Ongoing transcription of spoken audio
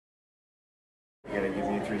You gotta give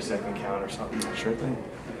me a 3-second count or something. Sure thing.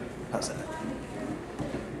 How's that?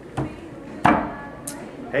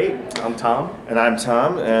 Hey, I'm Tom. And I'm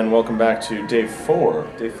Tom, and welcome back to day 4.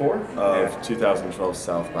 Day 4? Of 2012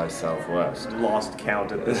 South by Southwest. Lost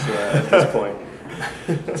count at this point.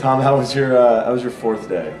 Tom, how was your 4th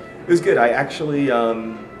day? It was good. I actually I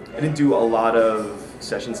didn't do a lot of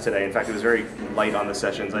sessions today. In fact, it was very light on the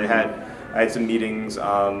sessions. I had some meetings.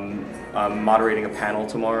 I'm moderating a panel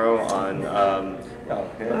tomorrow on.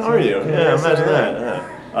 How are you? Yeah, imagine that. Yeah.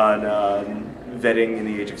 On vetting in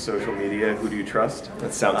the age of social media. Who do you trust?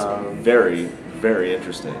 That sounds very, very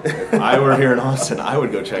interesting. If I were here in Austin, I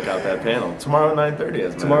would go check out that panel tomorrow at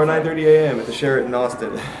 9:30. Tomorrow 9:30 a.m. at the Sheraton in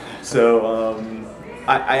Austin. So.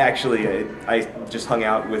 I just hung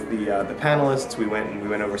out with the panelists. We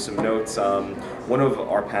went over some notes. One of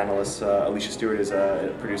our panelists, Alicia Stewart, is a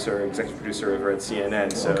executive producer over at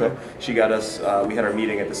CNN. So she got us. We had our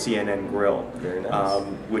meeting at the CNN Grill. Very nice.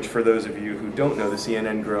 Which, for those of you who don't know, the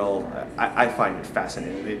CNN Grill, I find it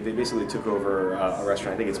fascinating. They basically took over a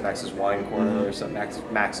restaurant. I think it's Max's Wine Corner or something.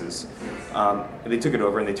 Max's. They took it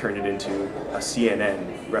over and they turned it into a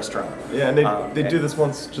CNN restaurant. Yeah, and they do this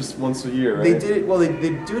once a year, right? They did it. Well,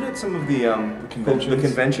 they do it at some of the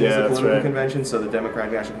conventions, yeah, the political right. conventions. So the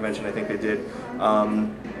Democratic National Convention, I think they did,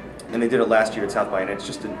 and they did it last year at South by, and it's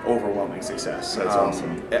just an overwhelming success. That's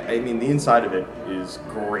awesome. I mean, the inside of it is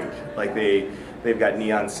great. Like they've got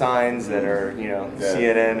neon signs that are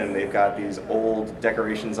CNN, and they've got these old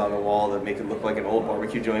decorations on the wall that make it look like an old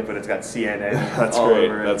barbecue joint, but it's got CNN That's all great.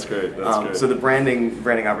 over it. That's great. That's great. So the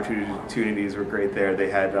branding opportunities were great there. They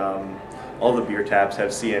had. All the beer taps have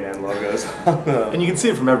CNN logos. And you can see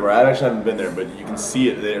it from everywhere. I actually haven't been there, but you can see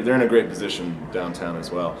it. They're in a great position downtown as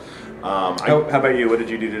well. How about you? What did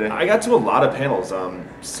you do today? I got to a lot of panels.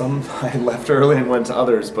 Some I left early and went to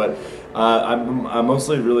others, but I'm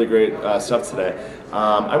mostly really great stuff today.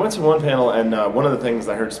 I went to one panel, and one of the things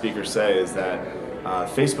I heard speakers say is that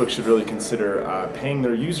Facebook should really consider paying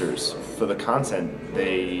their users for the content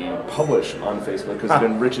they publish on Facebook because it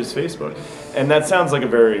enriches Facebook. And that sounds like a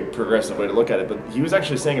very progressive way to look at it, but he was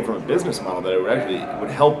actually saying it from a business model that it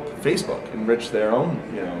would help Facebook enrich their own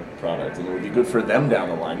product, and it would be good for them down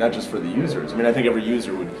the line, not just for the users. I mean, I think every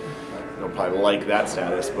user would probably like that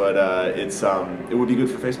status, but it would be good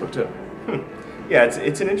for Facebook too. Yeah,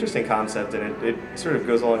 it's an interesting concept, and it sort of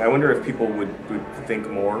goes along. I wonder if people would think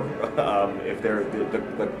more, if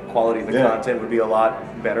the quality of the content would be a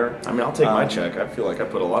lot better. I mean, I'll take my check. I feel like I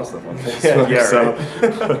put a lot of stuff on Facebook.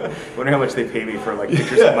 Right. Wonder how much they pay me for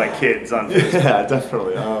pictures of my kids on Facebook. Yeah,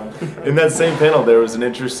 definitely. In that same panel, there was an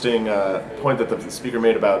interesting point that the speaker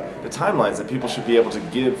made about the timelines, that people should be able to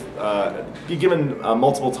be given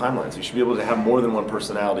multiple timelines. You should be able to have more than one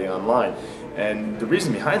personality online. And the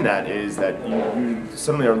reason behind that is that you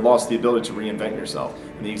suddenly are lost the ability to reinvent yourself.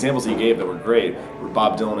 And the examples he gave that were great were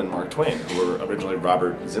Bob Dylan and Mark Twain, who were originally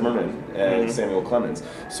Robert Zimmerman and Samuel Clemens.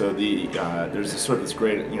 So there's this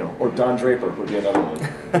great, or Don Draper would be another one.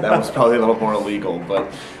 That was probably a little more illegal,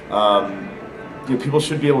 but people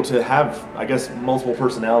should be able to have, I guess, multiple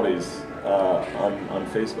personalities on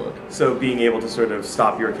Facebook. So being able to sort of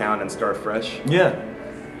stop your account and start fresh. Yeah.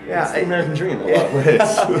 Yeah, it's the American dream in a lot of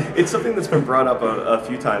ways. It's something that's been brought up a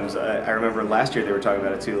few times. I remember last year they were talking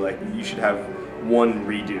about it too. Like, you should have one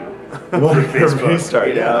redo for Facebook. Restart,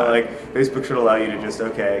 Facebook should allow you to just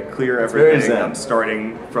clear everything. I'm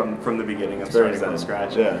starting from the beginning. I'm starting from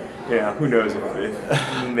scratch. Yeah. Who knows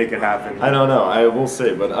if make it happen? I don't know. I will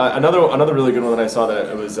see. But another really good one that I saw, that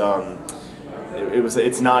it was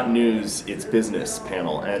it's not news, it's business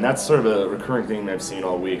panel, and that's sort of a recurring thing I've seen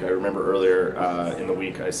all week. I remember earlier in the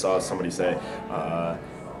week I saw somebody say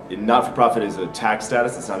not-for-profit is a tax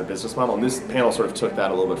status, it's not a business model, and this panel sort of took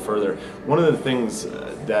that a little bit further. One of the things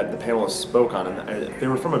that the panelists spoke on, and they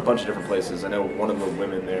were from a bunch of different places. I know one of the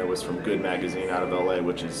women there was from Good Magazine out of LA,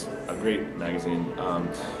 which is a great magazine,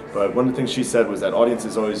 but one of the things she said was that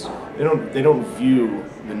audiences always, they don't view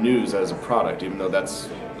the news as a product, even though that's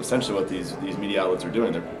essentially what these media outlets are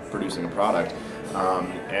doing. They're producing a product,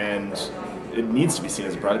 and it needs to be seen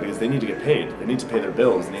as a product because they need to get paid. They need to pay their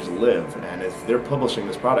bills. They need to live. And if they're publishing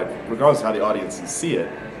this product, regardless of how the audiences see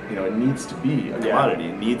it, it needs to be a commodity.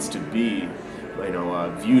 It needs to be,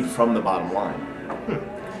 viewed from the bottom line.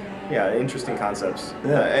 Yeah, interesting concepts.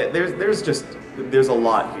 Yeah, there's a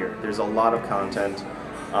lot here. There's a lot of content.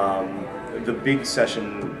 The big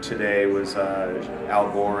session today was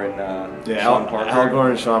Al Gore and Sean Parker. Al Gore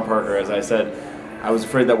and Sean Parker, as I said. I was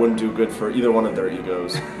afraid that wouldn't do good for either one of their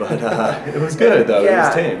egos, but it was good though.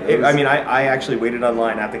 Yeah, it was tame. I mean, I actually waited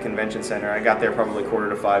online at the convention center. I got there probably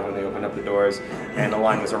 4:45 when they opened up the doors, and the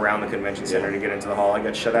line was around the convention center to get into the hall. I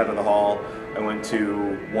got shut out of the hall. I went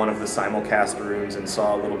to one of the simulcast rooms and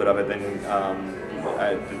saw a little bit of it. Then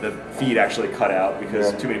the feed actually cut out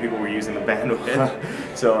because too many people were using the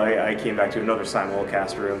bandwidth. So I came back to another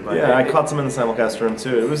simulcast room. But I caught some in the simulcast room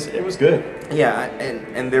too. It was good. Yeah,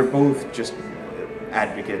 and they're both just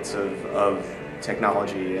advocates of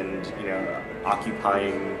technology and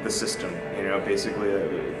occupying the system. Basically,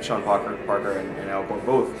 Sean Parker and Al Gore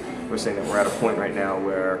both were saying that we're at a point right now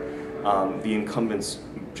where the incumbents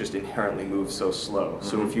just inherently move so slow.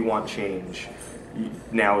 So if you want change,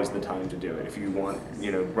 now is the time to do it. If you want,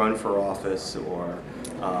 run for office or,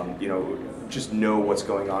 just know what's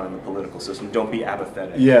going on in the political system. Don't be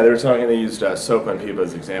apathetic. Yeah, they used SOPA and PIBA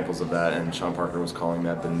as examples of that, and Sean Parker was calling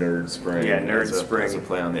that the Nerd Spring. Yeah, Nerd Spring. As a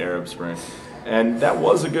play on the Arab Spring. And that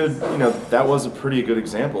was that was a pretty good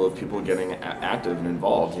example of people getting active and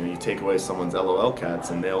involved. You take away someone's LOL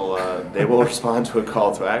cats, and they will respond to a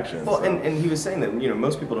call to action. Well, so. and he was saying that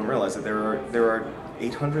most people don't realize that there are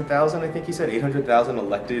 800,000, I think he said, 800,000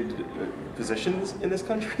 elected positions in this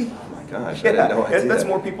country. Oh my gosh, Yeah, I had no idea. That's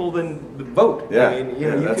more people than vote. Yeah, I mean,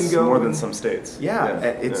 you can go more than some states.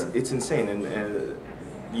 It's insane, and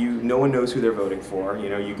no one knows who they're voting for.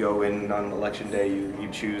 You go in on election day, you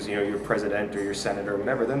choose, your president or your senator or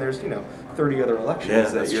whatever. Then there's 30 other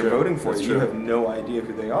elections that you're voting for. You have no idea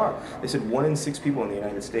who they are. They said 1 in 6 people in the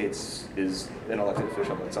United States is an elected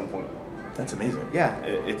official at some point. That's amazing. Yeah,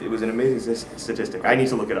 it was an amazing statistic. I need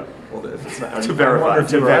to look it up. Well, if it's not, to verify.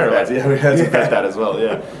 Yeah, we had to vet that as well.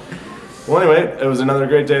 Yeah. Well, anyway, it was another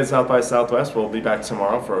great day at South by Southwest. We'll be back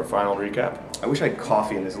tomorrow for a final recap. I wish I had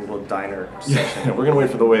coffee in this little diner session. Yeah, we're gonna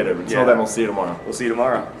wait for the waiter. Until then, we'll see you tomorrow. We'll see you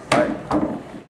tomorrow. Bye.